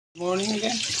Morning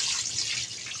again.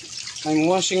 I'm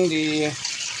washing the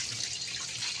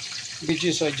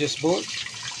Veges I just bought.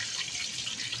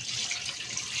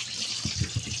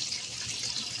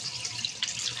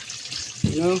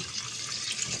 You know,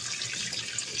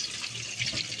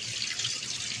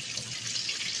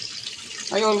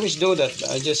 I always do that.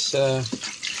 I just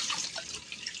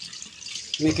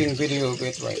making video of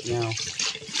it right now.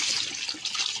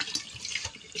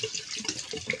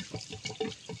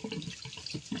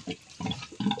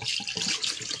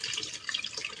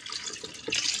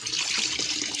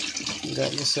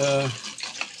 Got this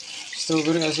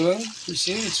strawberry as well. You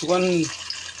see, it's £1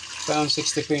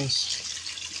 60p.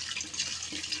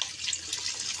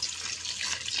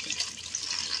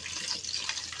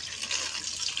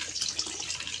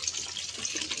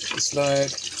 It's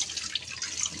like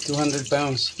 200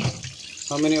 pounds.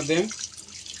 How many of them?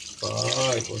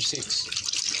 5 or 6.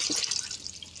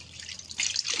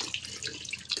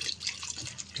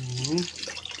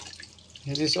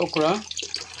 This is okra.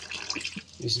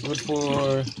 It's good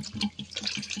for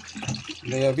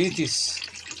diabetes.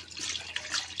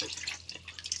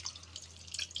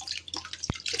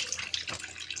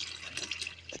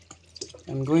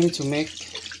 I'm going to make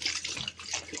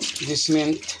this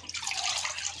mint,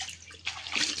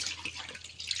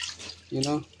 you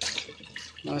know,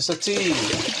 as a tea.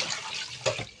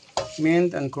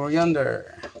 Mint and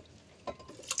coriander.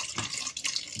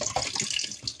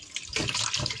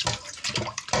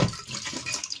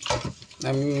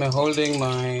 I'm holding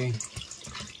my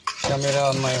camera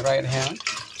on my right hand.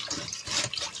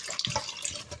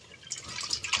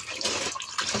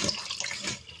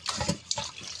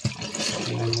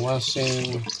 And I'm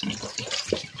washing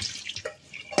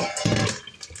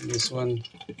this one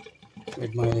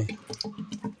with my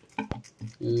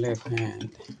left hand.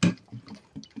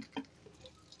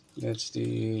 That's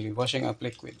the washing up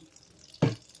liquid.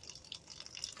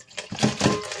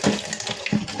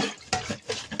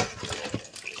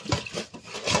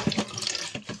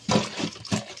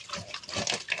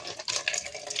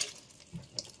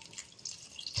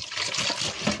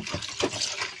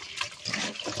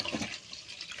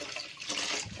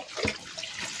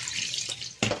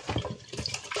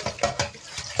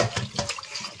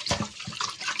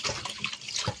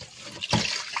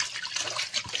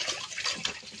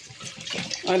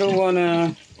 I don't want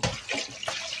to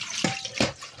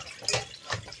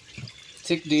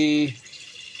take the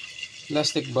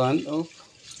plastic band off.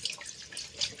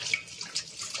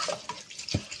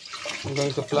 I'm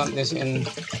going to plant this in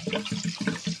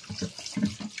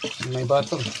my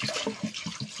bottle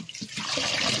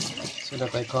so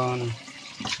that I can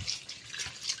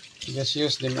just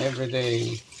use them every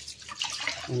day.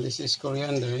 And this is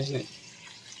coriander, isn't it?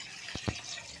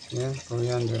 Yeah,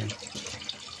 coriander.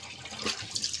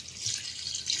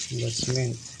 That's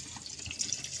mint.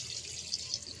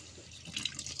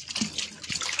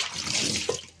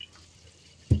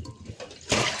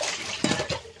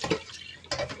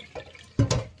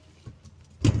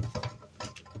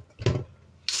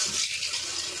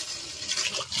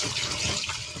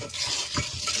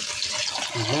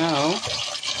 Now,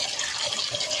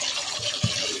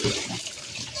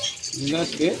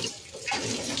 that's it.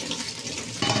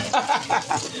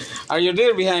 Are you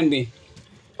there behind me?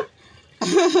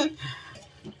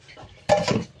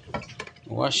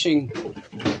 Washing.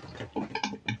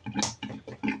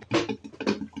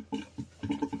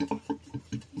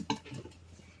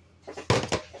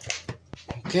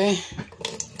 Okay.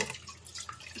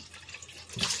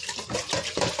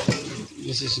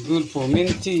 This is good for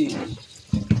minty.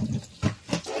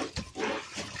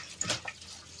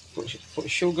 Put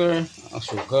sugar,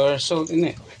 salt in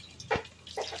it.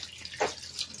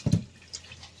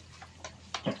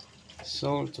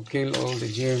 Salt to kill all the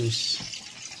germs.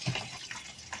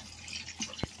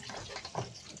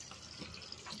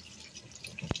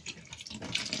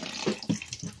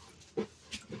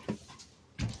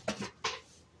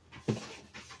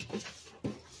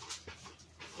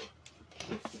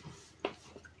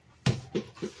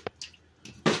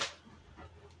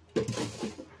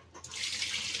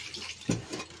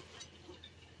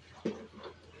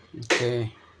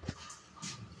 Okay.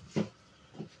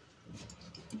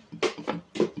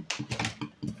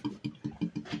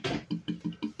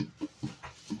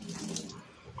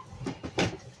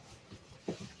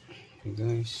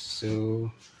 Guys,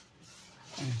 so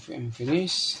I'm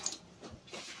finished.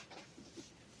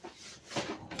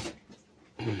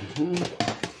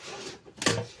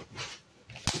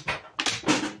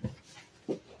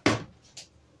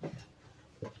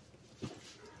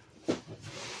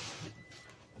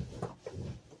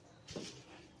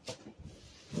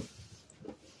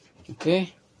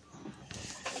 Okay.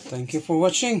 Thank you for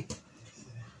watching.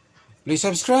 Please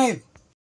subscribe.